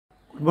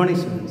Good morning,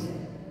 students.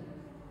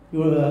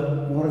 Your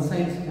moral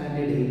science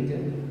standard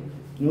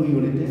 8, new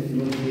unit,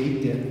 unit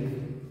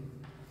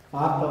 8,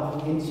 part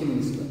of ancient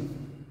wisdom.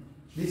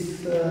 This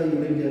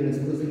unit is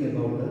discussing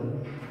about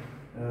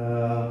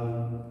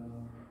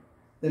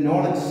the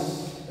knowledge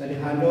that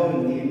had over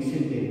in the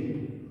ancient day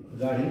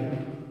regarding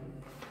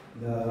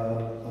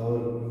our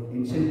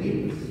ancient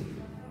peoples.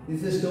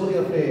 This is the story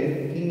of a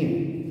king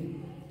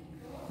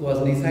who was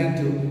decided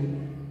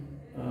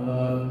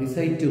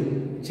to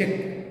check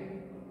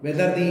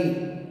whether the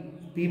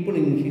people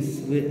in his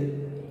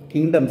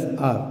kingdoms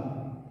are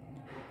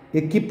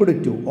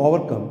equipped to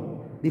overcome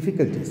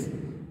difficulties.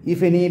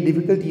 If any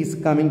difficulty is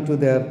coming to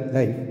their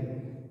life,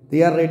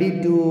 they are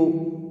ready to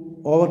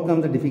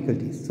overcome the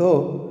difficulties.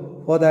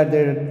 So, for that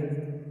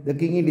the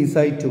king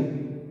decided to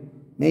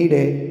made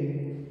a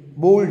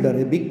boulder,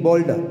 a big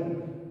boulder,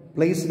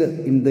 placed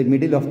in the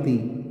middle of the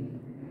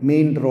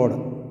main road,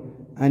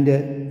 and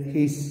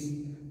he's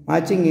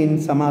marching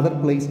in some other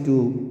place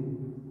to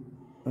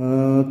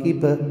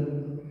keep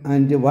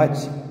and watch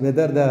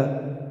whether the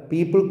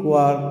people who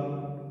are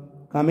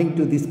coming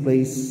to this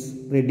place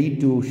ready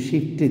to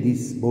shift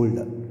this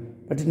boulder.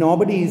 But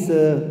nobody is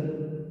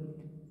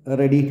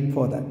ready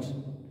for that.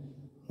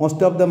 Most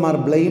of them are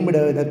blamed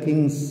the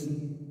king's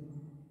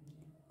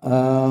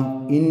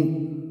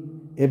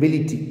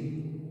inability.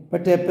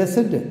 But a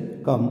peasant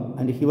come,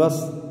 and he was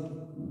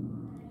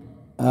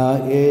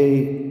a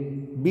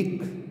big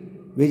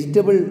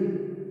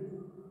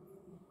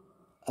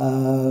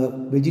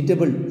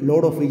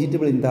load of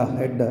vegetable in the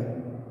head.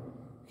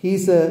 He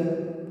is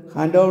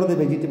hand over the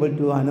vegetable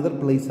to another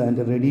place and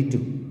ready to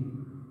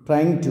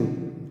trying to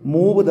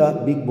move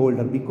the big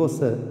boulder, because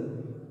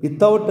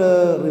without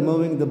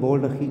removing the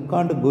boulder he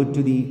can't go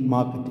to the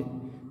market.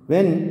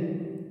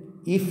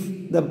 If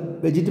the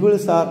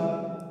vegetables are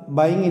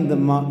buying in the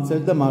sell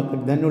the market,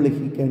 then only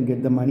he can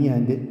get the money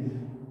and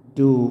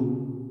to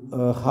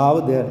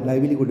have their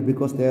livelihood,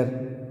 because they are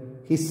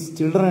his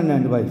children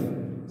and wife.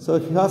 So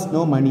he has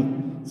no money.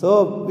 So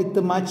with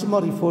much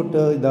more effort,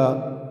 the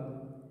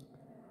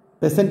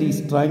peasant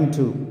is trying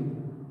to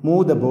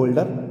move the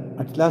boulder.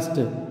 At last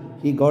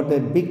he got a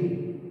big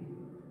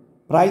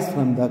prize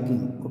from the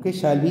king. Okay,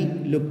 shall we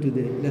look to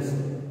the lesson?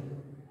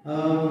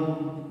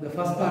 The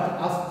first part,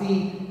 as the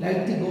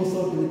light goes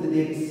out with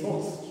the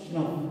exhaustion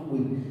of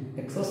wind.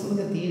 Exhaustion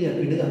is the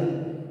idea.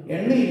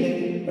 Earning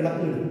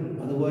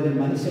അതുപോലെ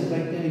മനുഷ്യ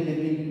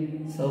പ്രയത്നമില്ലെങ്കിൽ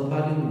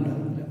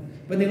സൗഭാഗ്യമുണ്ടാകുന്നില്ല.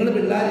 ഇപ്പം നിങ്ങൾ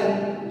പിള്ളേർ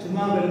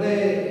ചുമ്മാ വെറുതെ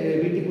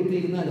വീട്ടിൽ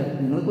കുത്തിയിരുന്നാൽ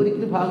നിങ്ങൾക്ക്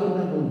ഒരിക്കലും ഭാഗ്യം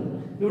ഉണ്ടാകുന്നു.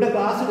 ഇവിടെ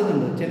ക്ലാസ്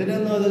ഇടുന്നുണ്ട്,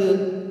 ചിലരൊന്നും അത്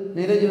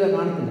നേരെ ചൊവ്വേ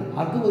കാണിക്കില്ല.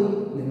 ആർക്ക് പോയി?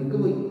 നിങ്ങൾക്ക്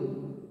പോയി.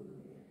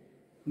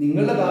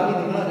 നിങ്ങളുടെ ഭാവി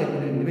നിങ്ങളാ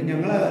കൈക്കൊള്ളുന്നത്. ഇപ്പം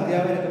ഞങ്ങളെ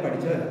അധ്യാപകരൊക്കെ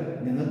പഠിച്ചവരാണ്,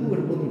 ഞങ്ങൾക്ക്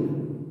കുഴപ്പമൊന്നുമില്ല.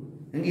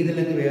 എങ്കിൽ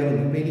ഇതില്ലെങ്കിൽ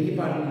വേറൊന്നും. ഇപ്പം എനിക്ക്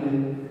പാടില്ല,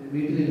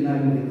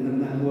 വീട്ടിലിരുന്നാലും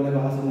നല്ലപോലെ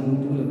ക്ലാസ്സുകൾ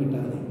യൂട്യൂബിലൊക്കെ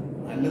ഇട്ടാൽ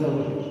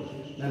നല്ലതുപോലെ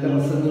നല്ല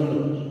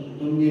പ്രസംഗങ്ങളും.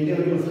 ഇപ്പം എൻ്റെ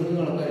ഒരു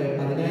പ്രസംഗങ്ങളൊക്കെ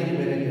 10,000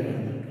 പേരൊക്കെ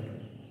കാണുന്നുണ്ട്,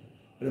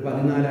 ഒരു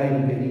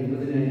 14,000 പേര്,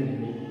 20,000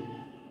 പേര്.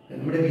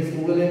 നമ്മുടെ ഈ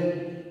സ്കൂളിൽ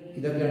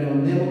ഇതൊക്കെയാണ്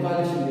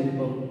 1,400,000 പേര്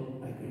ഇപ്പം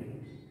ആയിക്കഴിഞ്ഞു.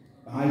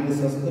 1000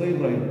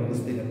 സബ്സ്ക്രൈബറായിരുന്നു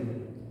സ്ഥിരം.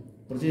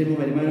 കുറച്ച് കഴിയുമ്പോൾ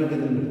വരുമാനമൊക്കെ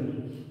ഉണ്ട്.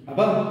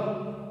 അപ്പം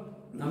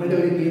നമ്മുടെ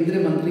ഒരു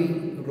കേന്ദ്രമന്ത്രി,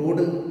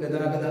 റോഡ്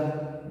ഗതാഗത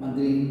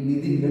മന്ത്രി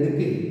നിതിൻ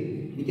ഗഡ്കരി,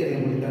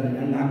 എനിക്കറിയാൻ പുള്ളിക്കാരൻ,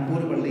 ഞാൻ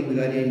നാഗ്പൂർ പള്ളി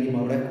വികാരിയായിരിക്കും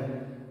അവിടെ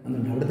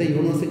വന്നിട്ടുണ്ട്. അവിടുത്തെ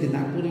യൂണിവേഴ്സിറ്റി,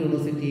 നാഗ്പൂർ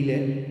യൂണിവേഴ്സിറ്റിയിലെ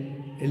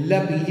എല്ലാ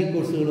PG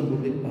കോഴ്സുകളും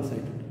പുള്ളി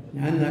പാസ്സായിട്ടുണ്ട്.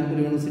 ഞാൻ നാഗ്പൂർ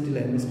യൂണിവേഴ്സിറ്റിയിൽ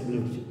MS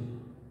പഠിച്ചു.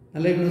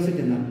 നല്ല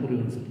യൂണിവേഴ്സിറ്റി നാഗ്പൂർ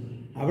യൂണിവേഴ്സിറ്റി.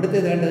 അവിടുത്തെ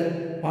ഏതാണ്ട്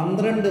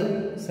 12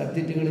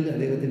 സബ്ജക്റ്റുകളിൽ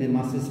അദ്ദേഹത്തിൻ്റെ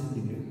മാസ്റ്റേഴ്സ്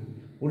ഡിഗ്രി.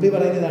 പുള്ളി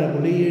പറയുന്നതാണ്,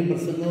 പുള്ളി ഈ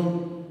പ്രസംഗവും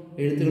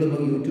എഴുത്തുകളും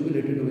ഒക്കെ യൂട്യൂബിൽ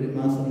ഇട്ടിട്ട് ഒരു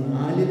മാസം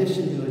 4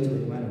 ലക്ഷം രൂപ വെച്ച്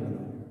വരുമാനം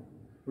ഉണ്ടെന്നാണ്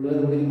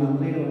പുള്ളി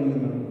മന്ത്രിയുടെ പണിയിൽ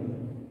നടക്കുന്നത്.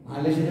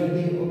 4 ലക്ഷം രൂപ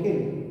ഓക്കെ.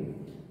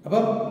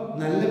 അപ്പം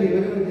നല്ല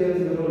വിവരം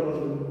വിദ്യാഭ്യാസമുള്ള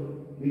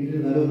വീട്ടിൽ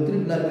നല്ല ഒത്തിരി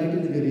പിള്ളേർ വീട്ടിൽ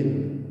നിന്ന്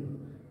കയറിയുന്നുണ്ട്.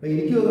 അപ്പം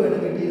എനിക്കൊക്കെ വേണം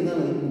വീട്ടിൽ ഇരുന്നാൽ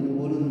മതി,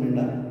 പോലൊന്നും വേണ്ട,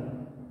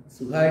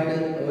 സുഖമായിട്ട്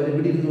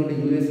അവരെവിടെ ഇരുന്നുകൊണ്ട്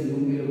US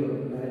UK ഒക്കെ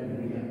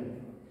പഠിക്കാം.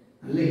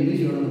 നല്ല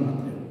ഇംഗ്ലീഷ് വേണമെന്ന്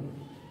മാത്രമേ ഉള്ളൂ,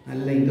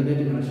 നല്ല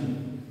ഇൻ്റർനെറ്റ് കണക്ഷൻ,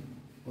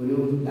 ഒരു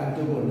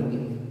ലാപ്ടോപ്പ്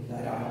ഉണ്ടെങ്കിൽ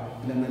ധാരാളം,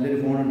 അല്ല നല്ലൊരു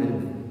ഫോൺ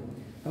ഉണ്ടെങ്കിൽ.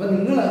 അപ്പം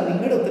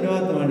നിങ്ങളുടെ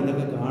ഉത്തരവാദിത്തമാണ്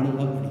ഇതൊക്കെ കാണുക,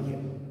 പഠിക്കുക.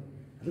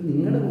 അത്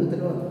നിങ്ങളുടെ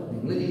ഉത്തരവാദിത്തം.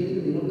 നിങ്ങൾ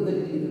ചെയ്തിട്ട് നിങ്ങൾക്ക്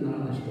തന്നെ ചെയ്ത് നാളെ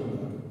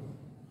നഷ്ടമുള്ളതാണ്.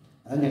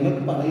 അത്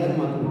ഞങ്ങൾക്ക് പറയാൻ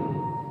മാത്രമേ ഉള്ളൂ.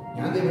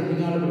 ഞാൻ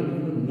പഠിപ്പിക്കാതെ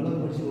പഠിപ്പിക്കുന്നത് നിങ്ങളത്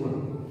പഠിച്ചു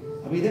പോകണം.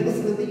 അപ്പോൾ ഇതൊക്കെ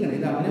ശ്രദ്ധിക്കണം.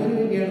 ഇത് അവനവന്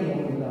വേണ്ടിയാണ്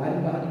നോക്കുന്നത്,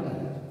 ആരും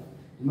ബാധിക്കാതെ.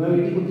 ചുമ്മാ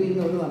വീട്ടിൽ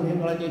കുത്തിയിരുന്ന ഒരു സമയം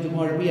കളഞ്ഞ് ചുമ്മാ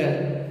ഉഴപ്പിയാൽ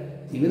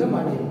ജീവിതം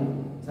പാടിയിരുന്നു.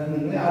 സാർ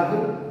നിങ്ങളെ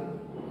ആർക്കും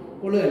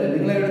കൊള്ളുകയല്ല.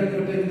 നിങ്ങളെ എവിടെ നിന്ന്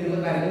വിട്ട് നിങ്ങൾ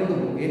കരഞ്ഞോട്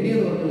പോകും.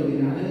 എന്നെയൊന്ന് പറഞ്ഞു നോക്കി,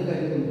 ഞാനത്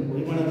കരുതുന്നു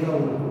പോയി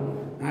മണക്കുള്ള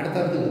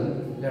അടുത്തടുത്ത്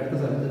അടുത്ത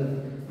സ്ഥലത്ത്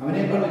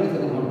അവനേക്കാൾ വലിയ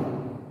സ്ഥലമാണ്.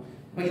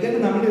 അപ്പം ഇതൊക്കെ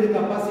നമ്മുടെ ഒരു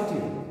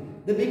കപ്പാസിറ്റിയാണ്.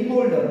 The big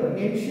boulder,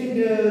 ancient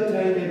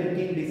time and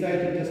king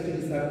decided to test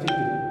his subject,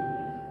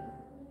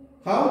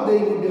 how they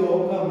would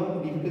overcome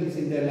difficulties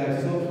in their life.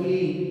 So he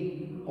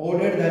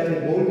ordered that a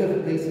boulder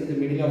placed in the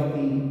middle of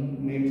the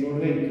main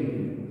roadway.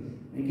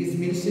 And his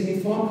minister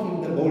informed him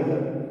the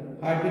boulder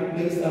had been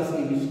placed as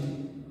he wished.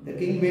 The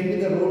king went to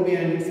the roadway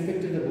and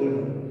inspected the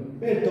boulder.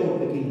 Well, thought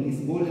the king,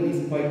 this boulder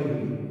is quite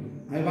heavy.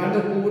 I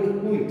wonder who would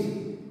do it.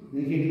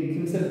 Then he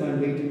himself and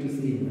waited to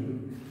see him.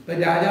 ഇപ്പം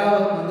രാജാവ്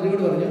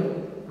മന്ത്രിയോട് പറഞ്ഞു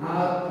ആ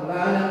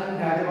പ്രധാന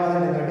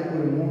രാജപാതയുടെ നടുക്ക്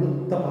ഒരു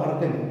മുഴുത്ത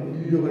പാറക്കൽ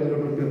വലിയ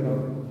കല്ലോട്ട് വെക്കാം.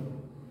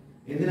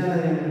 എന്തിനാണ്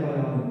ഞാൻ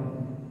പറയാൻ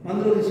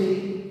മന്ത്രിയോട് ശരി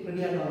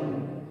റെഡിയാക്കാവുന്നു.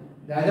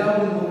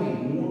 രാജാവ് നോക്കി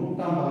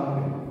മൂട്ടാൻ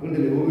പാറക്കൽ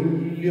കണ്ടില്ലേ,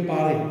 വലിയ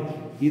പാറ.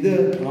 ഇത്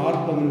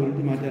ആർക്കും അങ്ങനെ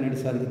ഉരുട്ടി മാറ്റാനായിട്ട്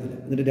സാധിക്കത്തില്ല.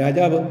 എന്നിട്ട്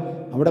രാജാവ്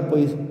അവിടെ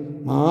പോയി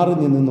മാറി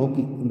നിന്ന്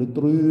നോക്കി.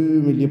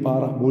 ഇത്രയും വലിയ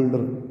പാറ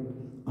ബോൾഡർ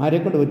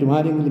ആരെക്കൊണ്ട് പറ്റും?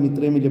 ആരെങ്കിലും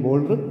ഇത്രയും വലിയ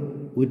ബോൾഡർ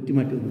ഉരുട്ടി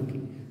മാറ്റി നോക്കി.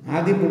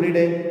 ആദ്യം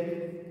പുള്ളിയുടെ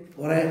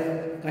കുറേ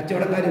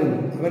കച്ചവടക്കാർ വന്നു,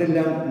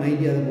 അവരെല്ലാം മൈൻഡ്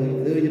ചെയ്യാതെ പോയി.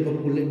 അത് കഴിഞ്ഞപ്പോൾ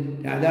പുള്ളി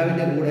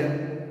രാജാവിൻ്റെ കൂടെ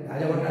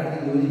രാജകൊട്ടാരത്തിൽ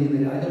ജോലി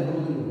ചെയ്യുന്ന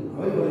രാജപ്രഭുത്വം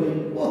അവർ പറഞ്ഞു,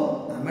 ഓ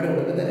നമ്മുടെ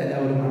ഒടുക്കത്തെ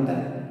രാജാവ് ഒരു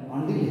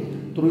മണ്ടില്ലേ,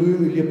 ഇത്രയും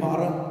വലിയ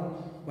പാറ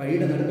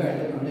വഴിയുടെ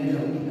നടുക്കായിട്ട് അങ്ങനെ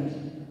ഇറങ്ങില്ല.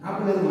 ആ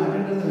പുള്ളി അത്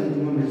മാറ്റേണ്ടതെന്ന്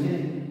കഴിക്കുമ്പോൾ മനുഷ്യനെ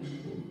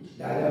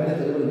രാജാവിനെ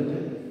തെളിവിട്ട്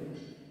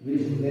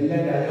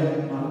ഇതെല്ലാം രാജാവ്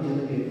മാറി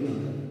എന്ന്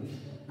കേൾക്കുന്നുണ്ട്.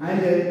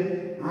 അതിൽ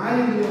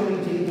ആരെങ്കിലും അവർ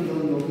ചെയ്യുന്നുണ്ടോ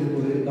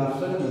നോക്കിയപ്പോൾ ഒരു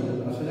കർഷകനുണ്ട്.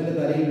 കർഷകൻ്റെ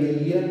തലയിൽ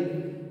വലിയ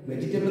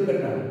വെജിറ്റബിൾ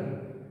കെട്ടാണ്,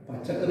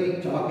 പച്ചക്കറി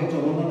ചാക്ക്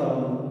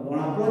ചുമന്നുണ്ടാവുന്നു. On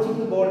approaching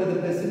the board, the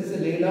peasants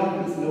lay down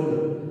his load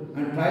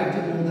and tried to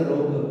move the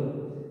rope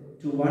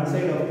to one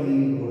side of the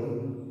road.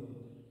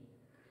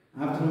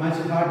 After much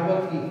hard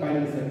work, he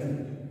finally succeeded.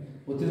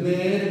 ഒത്തിരി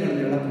നേരം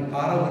കണ്ട് ഇളക്കി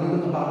പാറ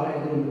ഒഴുകുന്ന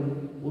പാറയായതുകൊണ്ട്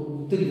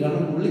ഒത്തിരി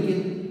കാരണം പുള്ളിക്ക്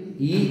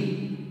ഈ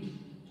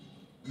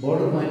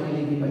ബോർഡർ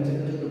മാറ്റിയിലേക്ക്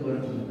പച്ചക്കറി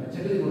പോയിട്ടുണ്ട്.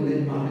 പച്ചക്കറി കൊണ്ട്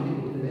മാറ്റി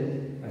കൊടുത്തിട്ട്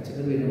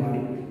പച്ചക്കറി പിന്നെ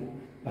വാടിപ്പോയി.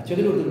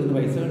 പച്ചക്കറി കൊടുത്തിട്ട്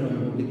പൈസ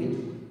വേണം പുള്ളിക്ക്,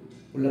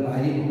 ഉള്ള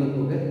ഭാര്യയും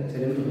കുടുംബമൊക്കെ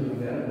ചിലവ് കൊടുക്കണം,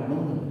 വേറെ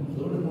പണമൊന്നും.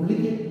 അതുകൊണ്ട്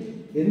പുള്ളിക്ക്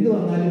എന്ത്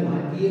വന്നാലും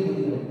മാറ്റിയേ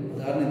മതി.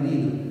 ഉദാഹരണം എന്ത്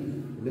ചെയ്യുന്നു,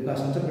 പുള്ളി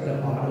കഷ്ടപ്പെട്ട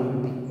പാറ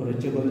ഉരുട്ടി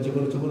കുറച്ച്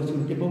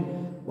ഉരുട്ടിയപ്പം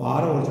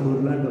പാറ കുറച്ച്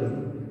ഉരുളാണ്ട്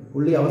തുടങ്ങി.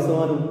 പുള്ളി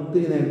അവസാനം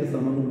ഒത്തിരി നേരത്തെ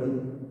ശ്രമം കൊണ്ട്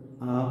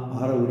ആ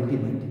പാറ ഉരുട്ടി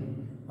മാറ്റി.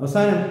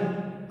 അവസാനം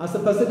as the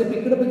peasant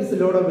picked up his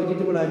load of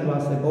vegetable and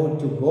was about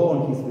to go on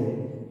his way,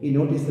 he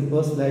noticed the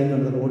first lying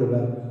on the road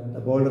where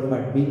the boulder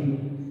had been.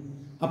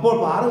 അപ്പോൾ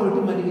പാറ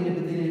ഉരുട്ടി മാറ്റി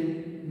കഴിഞ്ഞപ്പോഴത്തേന്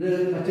ഇത്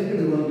പച്ചക്കറി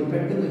ഇടുവാണെങ്കിൽ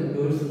പെട്ടെന്ന്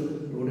പേഴ്സ്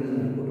റോഡിൽ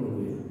നിന്ന് അങ്ങോട്ട്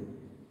കൊണ്ടുപോയി.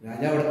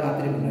 രാജാവ് അവിടെ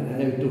കാത്തിരിക്കില്ല,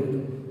 രാജാവ് വിട്ടുകൊടുത്തു.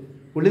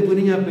 പുള്ളി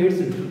കുനിഞ്ഞ് ആ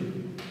പേഴ്സ് എടുത്തു.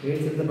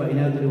 പേഴ്സ് എടുത്തപ്പോൾ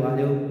അതിനകത്തൊരു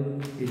വാചകം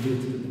എഴുതി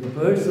വെച്ചിട്ടുണ്ട്.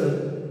 Purse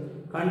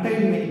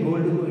contain many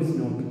gold coins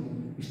not.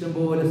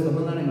 ഇഷ്ടംപോലെ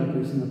സ്വർണ്ണനാണയങ്ങൾ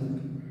പേഴ്സിനകത്ത്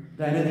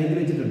അതിനകത്ത് എഴുതി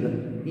വെച്ചിട്ടുണ്ട്.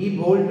 ഈ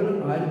ബോൾഡർ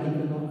ആര്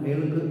നിൽക്കുന്നു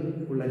അയാൾക്ക്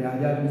ഉള്ള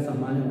രാജാവിൻ്റെ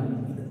സമ്മാനമാണ്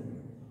ഇത്.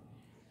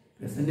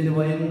 പ്രസിഡന്റിന്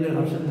ഭയങ്കര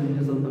ഹർഷം,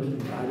 ഭയങ്കര സന്തോഷം.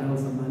 രാജാവ്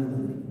സമ്മാനം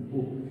തന്നെ.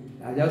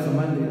 രാജാവ്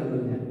സമ്മാനം തരാമെന്ന്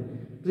പറഞ്ഞാൽ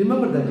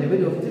remember that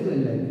every obstacle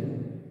in life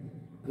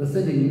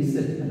present in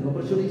itself an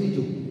opportunity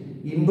to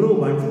improve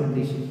once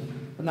condition.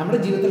 അപ്പം നമ്മുടെ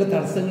ജീവിതത്തിലെ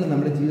തടസ്സങ്ങൾ,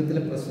 നമ്മുടെ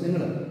ജീവിതത്തിലെ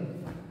പ്രശ്നങ്ങൾ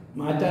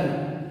മാറ്റാൻ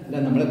അല്ല,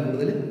 നമ്മളെ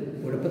കൂടുതൽ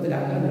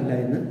കുഴപ്പത്തിലാക്കാനല്ല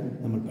എന്ന്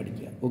നമ്മൾ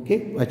പഠിക്കുക. Okay,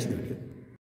 watch the video.